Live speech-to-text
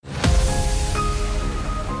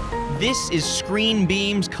This is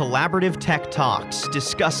ScreenBeam's Collaborative Tech Talks,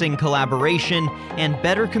 discussing collaboration and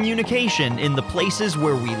better communication in the places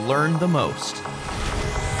where we learn the most.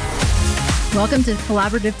 Welcome to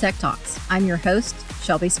Collaborative Tech Talks. I'm your host,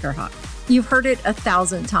 Shelby Skerhawk. You've heard it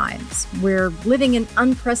 1,000 times. We're living in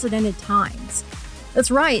unprecedented times. That's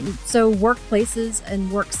right. So workplaces and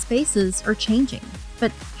workspaces are changing.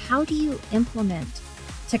 But how do you implement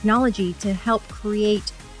technology to help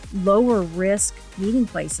create lower risk meeting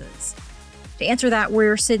places? To answer that,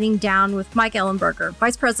 we're sitting down with Mike Ellenberger,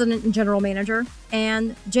 Vice President and General Manager,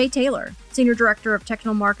 and Jay Taylor, Senior Director of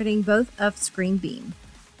Technical Marketing, both of ScreenBeam.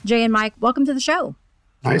 Jay and Mike, welcome to the show.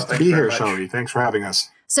 Nice to be here, Shelby. Thanks for having us.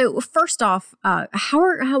 So first off,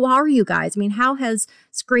 how are you guys? I mean, how has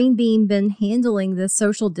ScreenBeam been handling this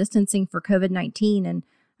social distancing for COVID-19? And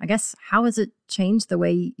I guess, how has it changed the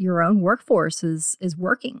way your own workforce is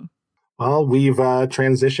working? Well, we've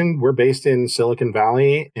transitioned. We're based in Silicon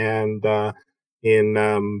Valley, and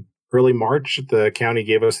in early March, the county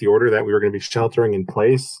gave us the order that we were going to be sheltering in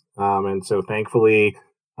place. And so thankfully,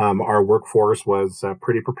 our workforce was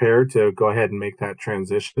pretty prepared to go ahead and make that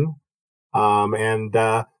transition.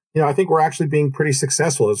 I think we're actually being pretty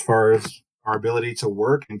successful as far as our ability to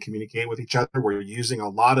work and communicate with each other. We're using a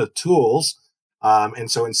lot of tools.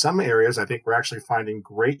 And so in some areas, I think we're actually finding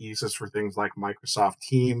great uses for things like Microsoft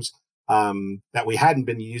Teams that we hadn't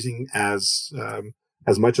been using as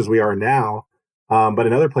much as we are now. But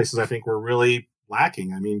in other places, I think we're really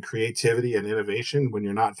lacking. I mean, creativity and innovation when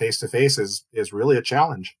you're not face-to-face is really a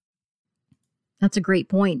challenge. That's a great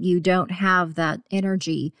point. You don't have that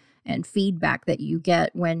energy and feedback that you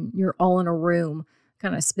get when you're all in a room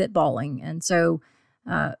kind of spitballing. And so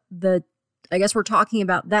I guess we're talking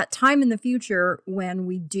about that time in the future when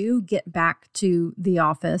we do get back to the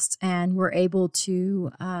office and we're able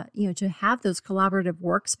to, to have those collaborative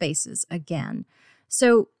workspaces again.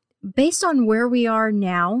 So based on where we are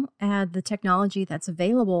now and the technology that's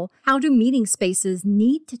available, how do meeting spaces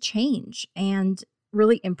need to change and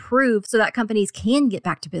really improve so that companies can get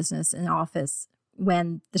back to business in office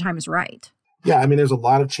when the time is right? Yeah, I mean, there's a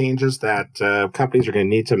lot of changes that companies are going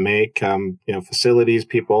to need to make. Facilities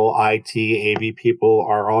people, IT, AV people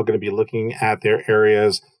are all going to be looking at their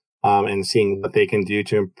areas and seeing what they can do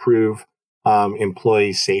to improve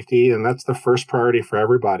employee safety. And that's the first priority for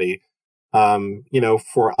everybody.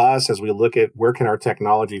 For us, as we look at where can our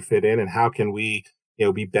technology fit in and how can we,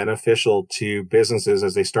 be beneficial to businesses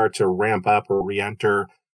as they start to ramp up or re-enter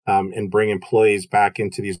and bring employees back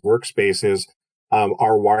into these workspaces.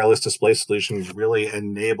 Our wireless display solutions really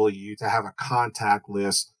enable you to have a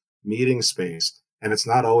contactless meeting space. And it's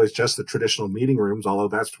not always just the traditional meeting rooms, although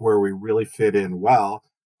that's where we really fit in well.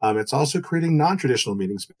 It's also creating non-traditional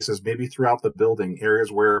meeting spaces, maybe throughout the building,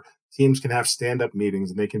 areas where teams can have stand-up meetings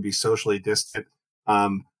and they can be socially distant.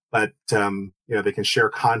 But they can share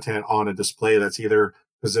content on a display that's either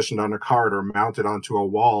positioned on a card or mounted onto a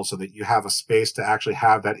wall so that you have a space to actually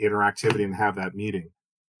have that interactivity and have that meeting.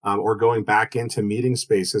 Or going back into meeting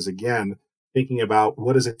spaces again, thinking about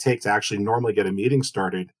what does it take to actually normally get a meeting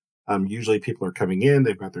started. Usually people are coming in,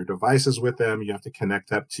 they've got their devices with them. You have to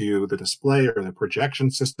connect up to the display or the projection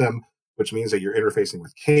system, which means that you're interfacing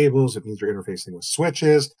with cables. It means you're interfacing with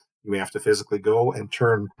switches. You may have to physically go and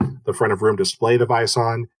turn the front of room display device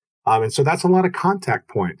on. And so that's a lot of contact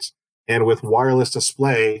points. And with wireless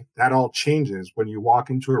display, that all changes. When you walk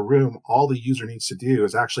into a room, all the user needs to do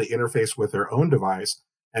is actually interface with their own device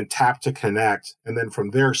and tap to connect. And then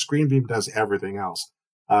from there, ScreenBeam does everything else,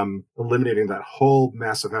 eliminating that whole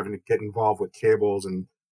mess of having to get involved with cables and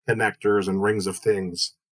connectors and rings of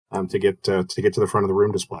things to get to the front of the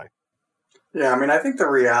room display. Yeah, I mean, I think the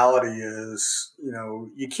reality is,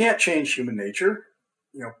 you can't change human nature.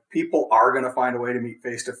 People are going to find a way to meet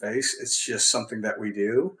face to face. It's just something that we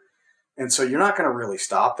do. And so you're not going to really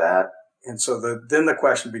stop that. And so then the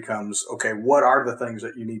question becomes, okay, what are the things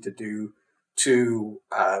that you need to do to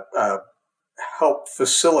help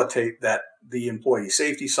facilitate the employee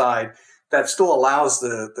safety side that still allows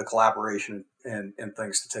the collaboration and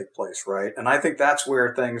things to take place, right? And I think that's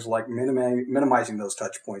where things like minimizing those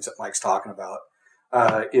touch points that Mike's talking about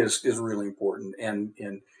is really important, and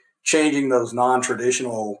changing those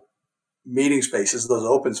non-traditional meeting spaces, those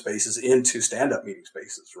open spaces, into stand-up meeting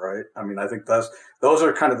spaces, right? I mean, I think those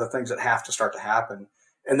are kind of the things that have to start to happen.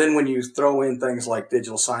 And then when you throw in things like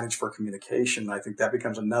digital signage for communication, I think that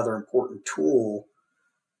becomes another important tool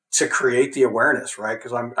to create the awareness, right?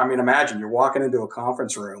 Because imagine you're walking into a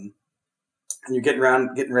conference room and you're getting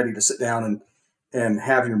ready to sit down and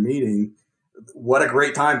have your meeting. What a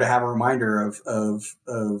great time to have a reminder of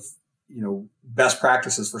best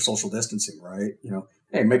practices for social distancing, right?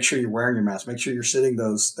 hey, make sure you're wearing your mask, make sure you're sitting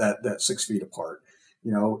that 6 feet apart,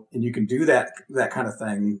 and you can do that kind of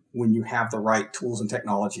thing when you have the right tools and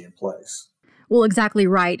technology in place. Well, exactly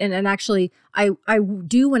right. And actually, I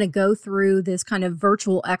do want to go through this kind of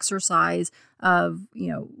virtual exercise of,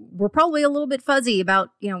 we're probably a little bit fuzzy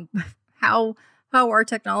about, how our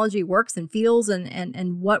technology works and feels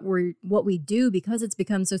and what we do, because it's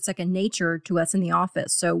become so second nature to us in the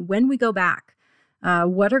office. So when we go back,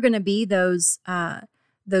 what are going to be those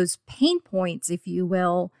pain points, if you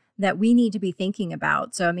will, that we need to be thinking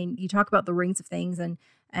about? So, I mean, you talk about the rings of things and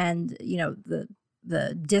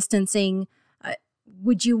the distancing.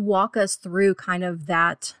 Would you walk us through kind of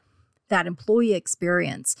that employee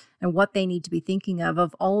experience and what they need to be thinking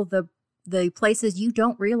of all of the places you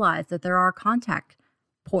don't realize that there are contact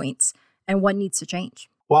points and what needs to change?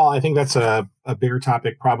 Well, I think that's a bigger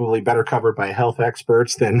topic, probably better covered by health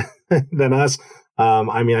experts than us.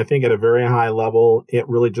 I think at a very high level, it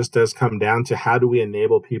really just does come down to how do we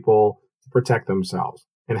enable people to protect themselves,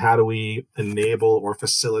 and how do we enable or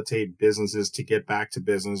facilitate businesses to get back to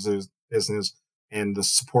business and to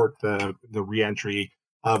support the reentry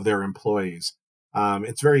of their employees.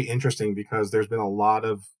 It's very interesting because there's been a lot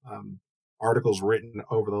of articles written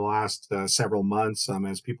over the last several months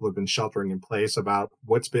as people have been sheltering in place about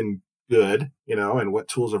what's been good, and what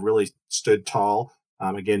tools have really stood tall.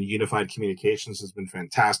 Again, unified communications has been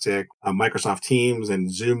fantastic. Microsoft Teams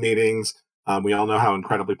and Zoom meetings, we all know how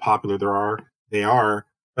incredibly popular they are.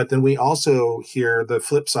 But then we also hear the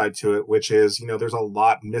flip side to it, which is, there's a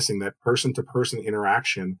lot missing, that person-to-person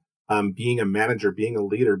interaction, being a manager, being a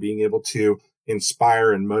leader, being able to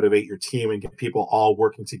inspire and motivate your team and get people all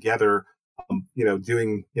working together,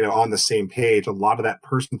 doing, on the same page. A lot of that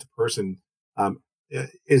person-to-person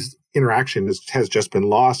interaction has just been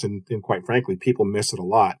lost. And quite frankly, people miss it a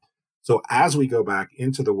lot. So as we go back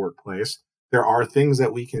into the workplace, there are things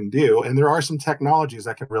that we can do, and there are some technologies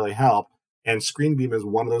that can really help. And ScreenBeam is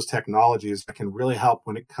one of those technologies that can really help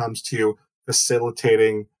when it comes to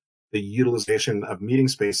facilitating the utilization of meeting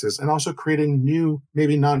spaces and also creating new,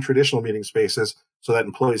 maybe non-traditional meeting spaces so that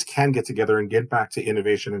employees can get together and get back to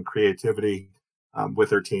innovation and creativity with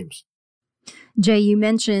their teams. Jay, you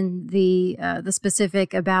mentioned the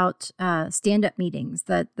specific about stand-up meetings,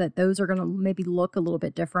 that those are going to maybe look a little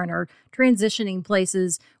bit different, or transitioning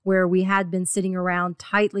places where we had been sitting around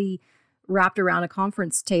tightly wrapped around a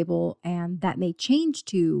conference table, and that may change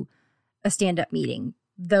to a stand-up meeting.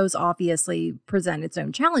 Those obviously present its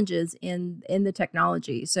own challenges in the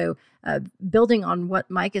technology. So building on what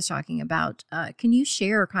Mike is talking about, can you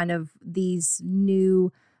share kind of these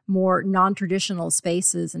new, more non-traditional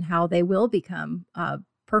spaces and how they will become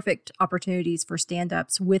perfect opportunities for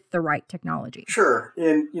stand-ups with the right technology? Sure.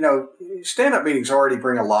 And, stand-up meetings already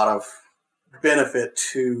bring a lot of benefit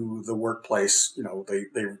to the workplace.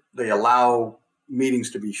 They allow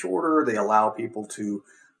meetings to be shorter. They allow people to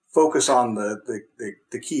focus on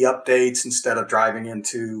the key updates instead of driving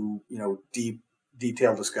into, deep,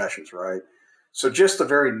 detailed discussions, right? So just the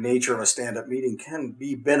very nature of a stand-up meeting can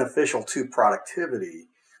be beneficial to productivity.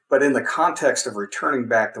 But in the context of returning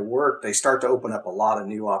back to work, they start to open up a lot of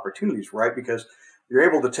new opportunities, right? Because you're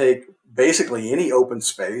able to take basically any open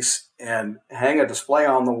space and hang a display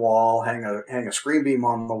on the wall, hang a screen beam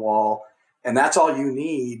on the wall, and that's all you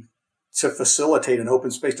need to facilitate an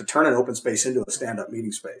open space, to turn an open space into a stand-up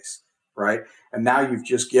meeting space, right? And now you've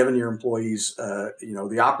just given your employees,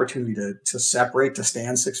 the opportunity to separate, to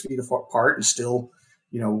stand 6 feet apart and still,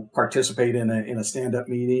 participate in a stand-up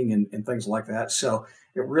meeting and things like that. So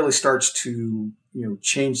it really starts to,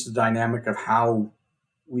 change the dynamic of how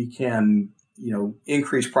we can,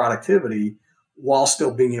 increase productivity while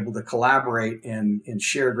still being able to collaborate and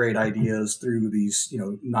share great ideas through these,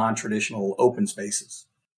 non-traditional open spaces.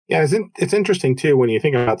 Yeah, it's interesting too when you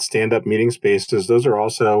think about stand-up meeting spaces. Those are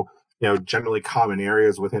also, generally common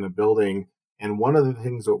areas within a building. And one of the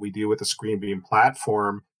things that we do with the ScreenBeam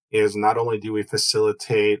platform is not only do we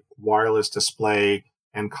facilitate wireless display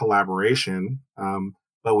and collaboration,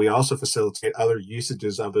 but we also facilitate other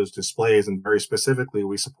usages of those displays. And very specifically,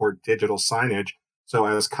 we support digital signage. So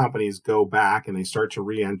as companies go back and they start to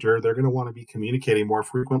re-enter, they're going to want to be communicating more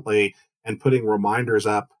frequently and putting reminders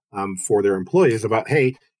up for their employees about,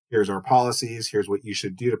 hey, here's our policies. Here's what you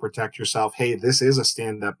should do to protect yourself. Hey, this is a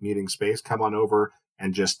stand-up meeting space. Come on over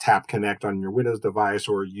and just tap connect on your Windows device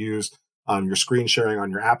or use your screen sharing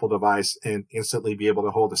on your Apple device and instantly be able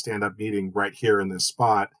to hold a stand-up meeting right here in this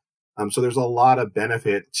spot. So there's a lot of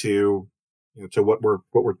benefit to what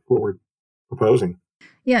we're proposing.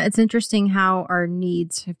 Yeah, it's interesting how our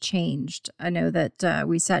needs have changed. I know that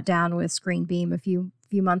we sat down with ScreenBeam a few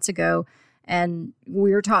months ago, and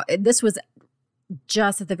we were talking. This was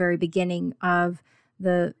just at the very beginning of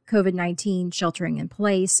the COVID-19 sheltering in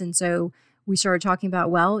place. And so we started talking about,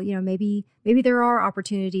 well, maybe there are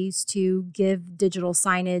opportunities to give digital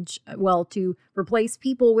signage, to replace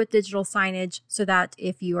people with digital signage so that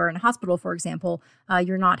if you are in a hospital, for example,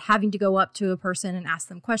 you're not having to go up to a person and ask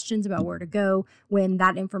them questions about where to go when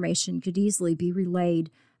that information could easily be relayed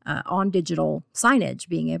on digital signage,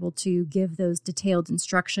 being able to give those detailed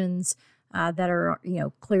instructions that are,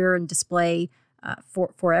 clear and display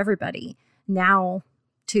for everybody. Now,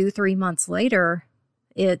 2-3 months later,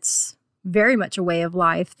 it's very much a way of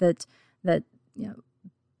life that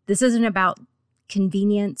this isn't about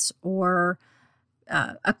convenience or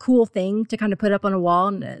a cool thing to kind of put up on a wall.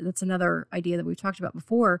 And that's another idea that we've talked about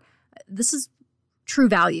before. This is true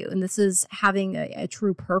value, and this is having a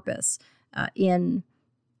true purpose in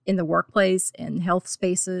the workplace and health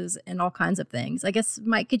spaces and all kinds of things. I guess,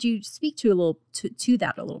 Mike, could you speak to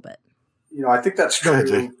that a little bit? I think that's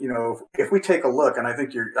true. If we take a look, and I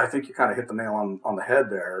think you kind of hit the nail on the head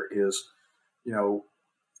there, is,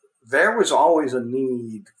 there was always a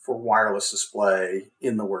need for wireless display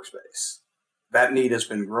in the workspace. That need has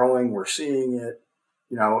been growing. We're seeing it,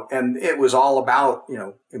 and it was all about,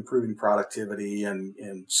 improving productivity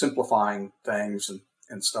and simplifying things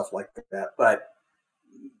and stuff like that. But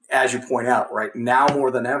as you point out, right now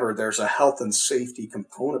more than ever, there's a health and safety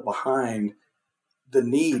component behind the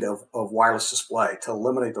need of wireless display to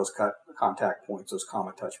eliminate those contact points, those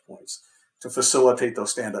common touch points, to facilitate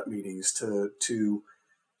those stand-up meetings, to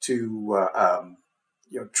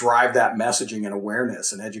drive that messaging and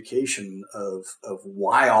awareness and education of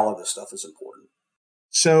why all of this stuff is important.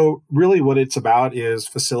 So really what it's about is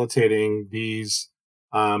facilitating these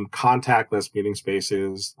contactless meeting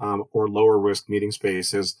spaces or lower risk meeting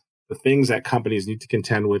spaces. The things that companies need to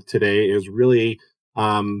contend with today is really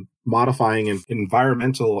modifying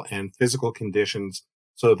environmental and physical conditions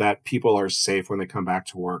so that people are safe when they come back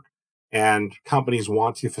to work. And companies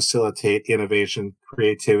want to facilitate innovation,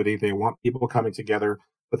 creativity. They want people coming together,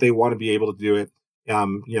 but they want to be able to do it,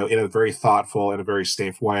 in a very thoughtful and a very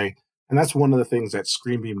safe way. And that's one of the things that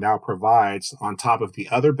ScreenBeam now provides on top of the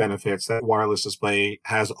other benefits that wireless display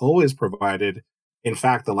has always provided. In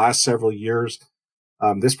fact, the last several years,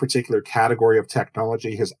 this particular category of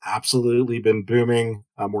technology has absolutely been booming.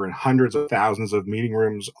 We're in hundreds of thousands of meeting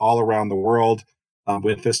rooms all around the world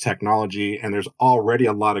with this technology, and there's already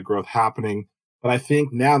a lot of growth happening. But I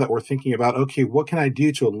think now that we're thinking about, okay, what can I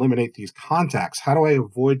do to eliminate these contacts? How do I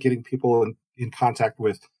avoid getting people in contact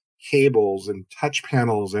with cables and touch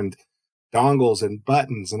panels and dongles and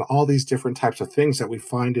buttons and all these different types of things that we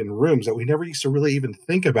find in rooms that we never used to really even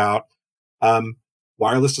think about?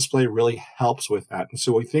 Wireless display really helps with that. And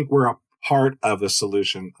so we think we're a part of the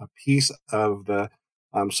solution, a piece of the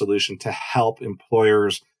solution to help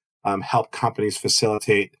employers, help companies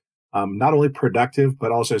facilitate not only productive,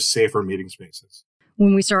 but also safer meeting spaces.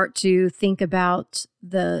 When we start to think about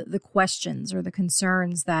the questions or the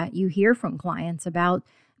concerns that you hear from clients about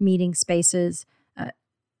meeting spaces,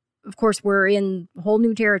 of course, we're in whole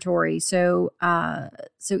new territory. So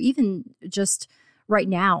even just right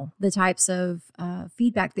now, the types of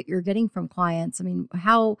feedback that you're getting from clients, I mean,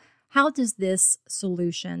 how does this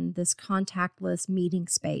solution, this contactless meeting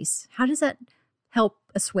space, how does that help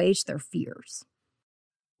assuage their fears?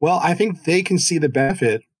 Well, I think they can see the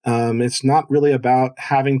benefit. It's not really about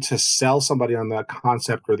having to sell somebody on the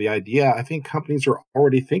concept or the idea. I think companies are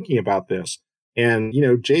already thinking about this. And,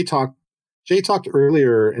 Jay talked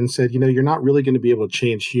earlier and said, you're not really going to be able to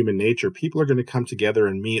change human nature. People are going to come together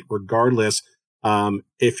and meet regardless.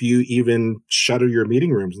 If you even shutter your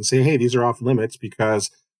meeting rooms and say, hey, these are off limits because,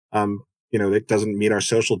 it doesn't meet our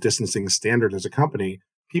social distancing standard as a company,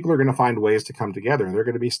 people are going to find ways to come together. They're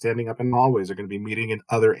going to be standing up in hallways. They're going to be meeting in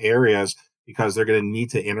other areas because they're going to need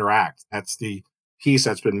to interact. That's the piece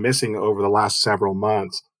that's been missing over the last several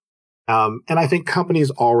months. And I think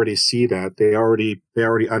companies already see that. They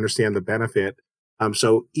already understand the benefit.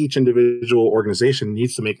 So each individual organization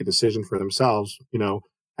needs to make a decision for themselves.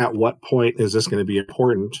 At what point is this going to be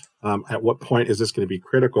important? At what point is this going to be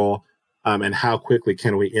critical? And how quickly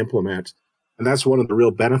can we implement? And that's one of the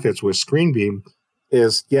real benefits with ScreenBeam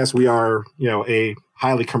is, yes, we are, a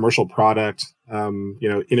highly commercial product,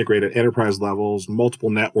 integrated enterprise levels, multiple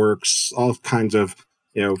networks, all kinds of,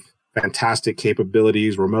 fantastic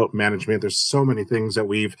capabilities, remote management. There's so many things that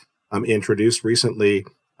we've introduced recently.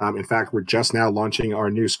 In fact, we're just now launching our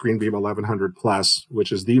new ScreenBeam 1100 Plus,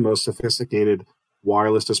 which is the most sophisticated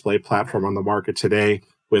wireless display platform on the market today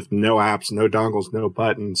with no apps, no dongles, no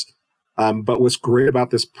buttons. But what's great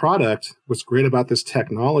about this product, what's great about this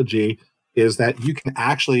technology is that you can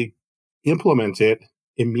actually implement it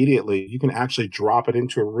immediately. You can actually drop it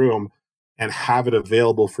into a room and have it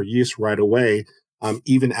available for use right away,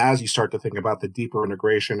 even as you start to think about the deeper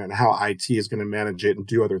integration and how IT is going to manage it and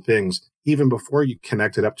do other things. Even before you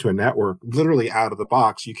connect it up to a network, literally out of the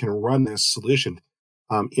box, you can run this solution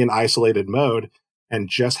in isolated mode and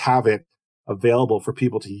just have it available for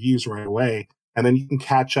people to use right away. And then you can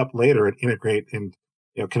catch up later and integrate and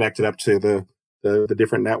connect it up to the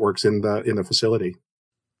different networks in the facility.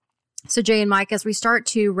 So Jay and Mike, as we start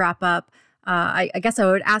to wrap up, I guess I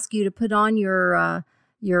would ask you to put on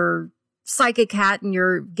your psychic hat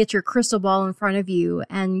and get your crystal ball in front of you.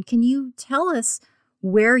 And can you tell us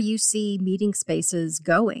where you see meeting spaces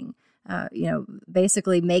going?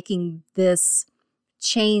 Basically making this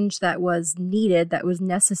change that was needed, that was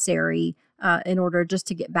necessary in order just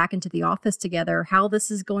to get back into the office together, how this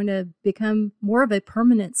is going to become more of a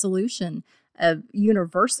permanent solution, a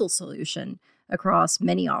universal solution across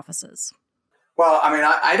many offices. Well, I mean,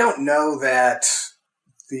 I don't know that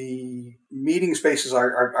the meeting spaces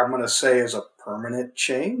I'm going to say is a permanent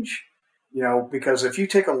change, because if you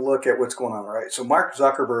take a look at what's going on, right? So Mark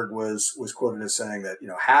Zuckerberg was quoted as saying that,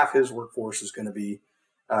 half his workforce is going to be,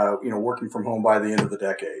 working from home by the end of the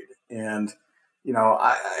decade. And,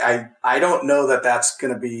 I don't know that that's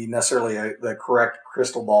going to be necessarily the correct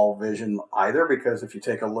crystal ball vision either, because if you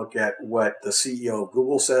take a look at what the CEO of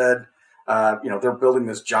Google said, they're building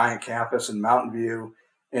this giant campus in Mountain View,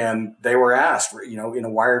 and they were asked, in a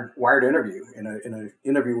Wired interview, in an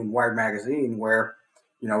interview in Wired magazine, where,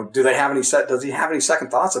 does he have any second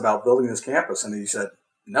thoughts about building this campus? And he said,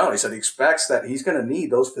 no. He said he expects that he's going to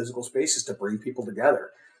need those physical spaces to bring people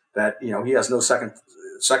together. That he has no second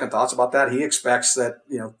thoughts about that. He expects that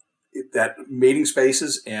that meeting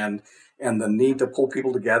spaces and the need to pull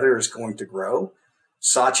people together is going to grow.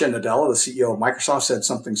 Satya Nadella, the CEO of Microsoft, said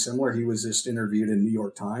something similar. He was just interviewed in New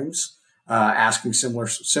York Times, asking similar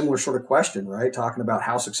sort of question, right? Talking about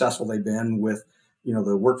how successful they've been with,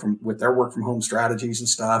 with their work from home strategies and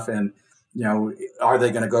stuff. And, are they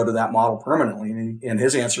going to go to that model permanently? And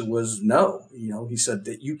his answer was no. He said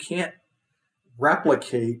that you can't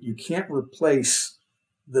replace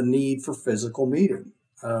the need for physical meeting.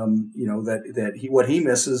 What he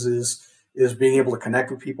misses is being able to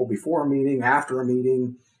connect with people before a meeting, after a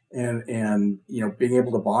meeting, and being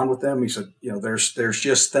able to bond with them. He said, there's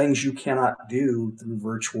just things you cannot do through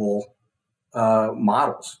virtual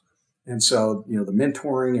models. And so, the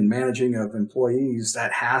mentoring and managing of employees,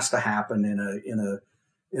 that has to happen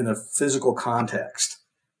in a physical context.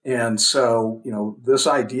 And so, this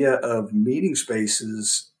idea of meeting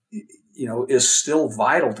spaces, is still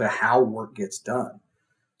vital to how work gets done.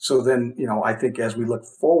 So then, I think as we look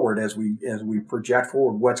forward, as we project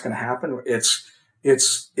forward, what's going to happen,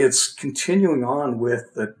 it's continuing on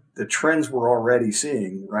with the trends we're already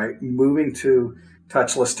seeing, right? Moving to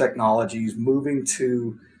touchless technologies, moving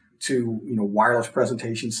to wireless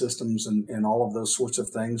presentation systems and all of those sorts of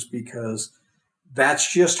things, because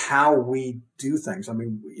that's just how we do things. I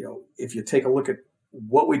mean, if you take a look at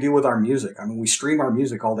what we do with our music, I mean, we stream our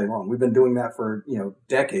music all day long. We've been doing that for,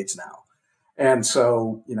 decades now. And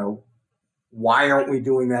so, why aren't we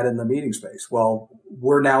doing that in the meeting space? Well,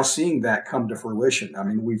 we're now seeing that come to fruition. I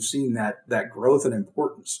mean, we've seen that growth and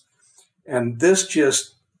importance. And this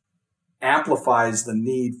just amplifies the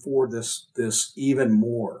need for this even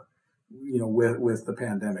more, with the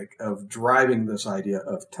pandemic, of driving this idea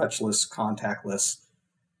of touchless, contactless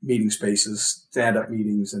meeting spaces, stand-up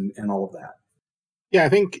meetings, and all of that. Yeah, I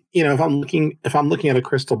think, if I'm looking at a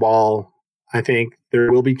crystal ball, I think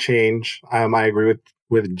there will be change. I agree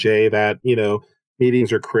with Jay that,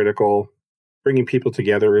 meetings are critical. Bringing people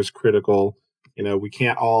together is critical. We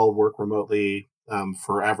can't all work remotely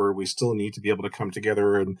forever. We still need to be able to come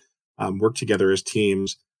together and work together as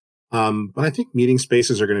teams. But I think meeting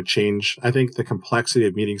spaces are going to change. I think the complexity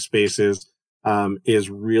of meeting spaces is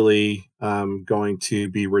really going to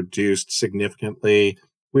be reduced significantly.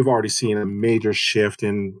 We've already seen a major shift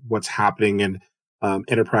in what's happening in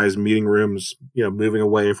enterprise meeting rooms, moving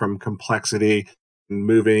away from complexity and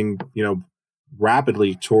moving,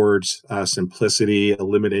 rapidly towards simplicity,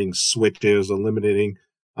 eliminating switches, eliminating,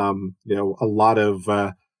 a lot of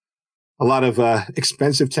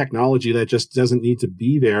expensive technology that just doesn't need to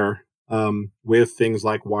be there, with things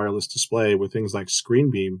like wireless display, with things like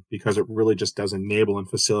ScreenBeam, because it really just does enable and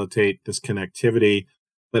facilitate this connectivity.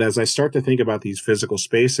 But as I start to think about these physical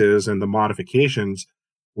spaces and the modifications,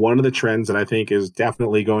 one of the trends that I think is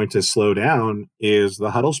definitely going to slow down is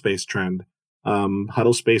the huddle space trend.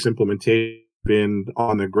 Huddle space implementation been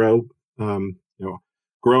on the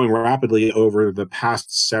growing rapidly over the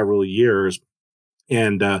past several years.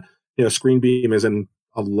 And, ScreenBeam is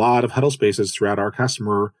a lot of huddle spaces throughout our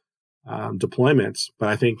customer deployments. But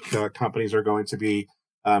I think companies are going to be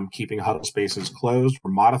keeping huddle spaces closed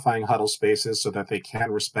or modifying huddle spaces so that they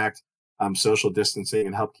can respect social distancing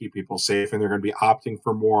and help keep people safe. And they're going to be opting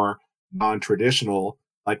for more non-traditional,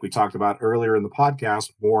 like we talked about earlier in the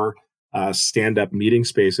podcast, more stand-up meeting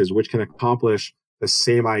spaces, which can accomplish the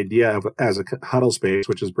same idea as a huddle space,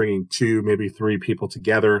 which is bringing 2, maybe 3 people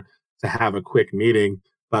together to have a quick meeting,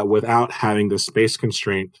 but without having the space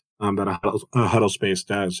constraint that a huddle space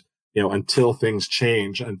does. Until things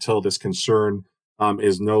change, until this concern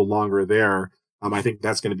is no longer there, I think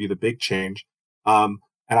that's going to be the big change. And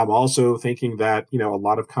I'm also thinking that, a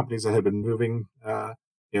lot of companies that have been moving,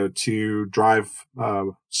 to drive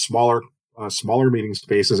smaller meeting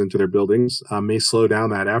spaces into their buildings may slow down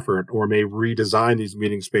that effort or may redesign these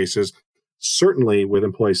meeting spaces, certainly with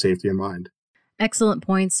employee safety in mind. Excellent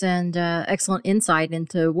points and excellent insight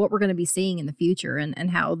into what we're going to be seeing in the future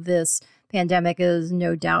and how this pandemic is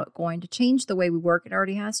no doubt going to change the way we work. It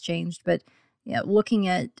already has changed, but looking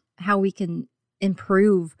at how we can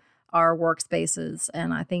improve our workspaces.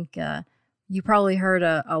 And I think you probably heard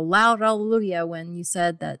a loud hallelujah when you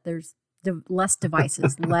said that there's less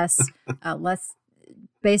devices, less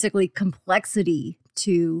basically complexity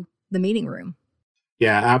to the meeting room.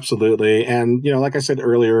 Yeah, absolutely. And, like I said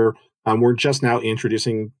earlier, we're just now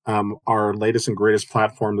introducing our latest and greatest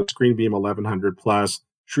platform, the ScreenBeam 1100 Plus,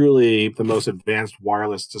 truly the most advanced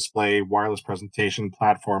wireless display, wireless presentation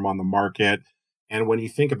platform on the market. And when you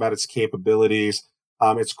think about its capabilities,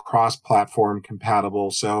 it's cross-platform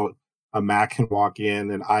compatible. So a Mac can walk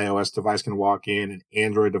in, an iOS device can walk in, an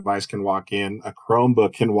Android device can walk in, a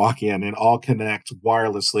Chromebook can walk in, and all connect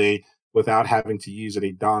wirelessly without having to use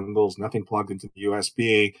any dongles, nothing plugged into the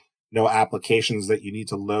USB, no applications that you need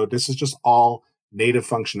to load. This is just all native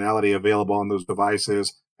functionality available on those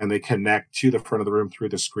devices, and they connect to the front of the room through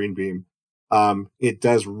the ScreenBeam. It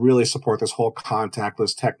does really support this whole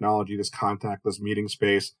contactless technology, this contactless meeting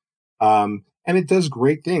space. And it does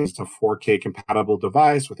great things. It's a 4K compatible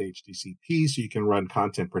device with HDCP, so you can run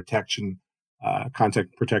content protected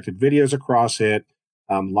videos across it.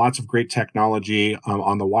 Lots of great technology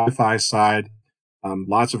on the Wi-Fi side.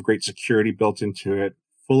 Lots of great security built into it,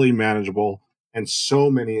 fully manageable, and so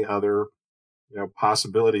many other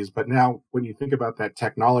possibilities. But now, when you think about that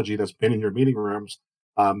technology that's been in your meeting rooms,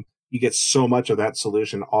 you get so much of that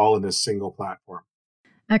solution all in this single platform.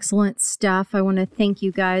 Excellent stuff. I want to thank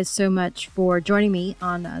you guys so much for joining me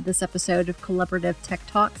on this episode of Collaborative Tech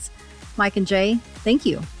Talks. Mike and Jay, thank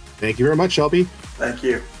you. Thank you very much, Shelby. Thank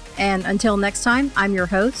you. And until next time, I'm your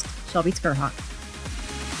host, Shelby Skurhawk.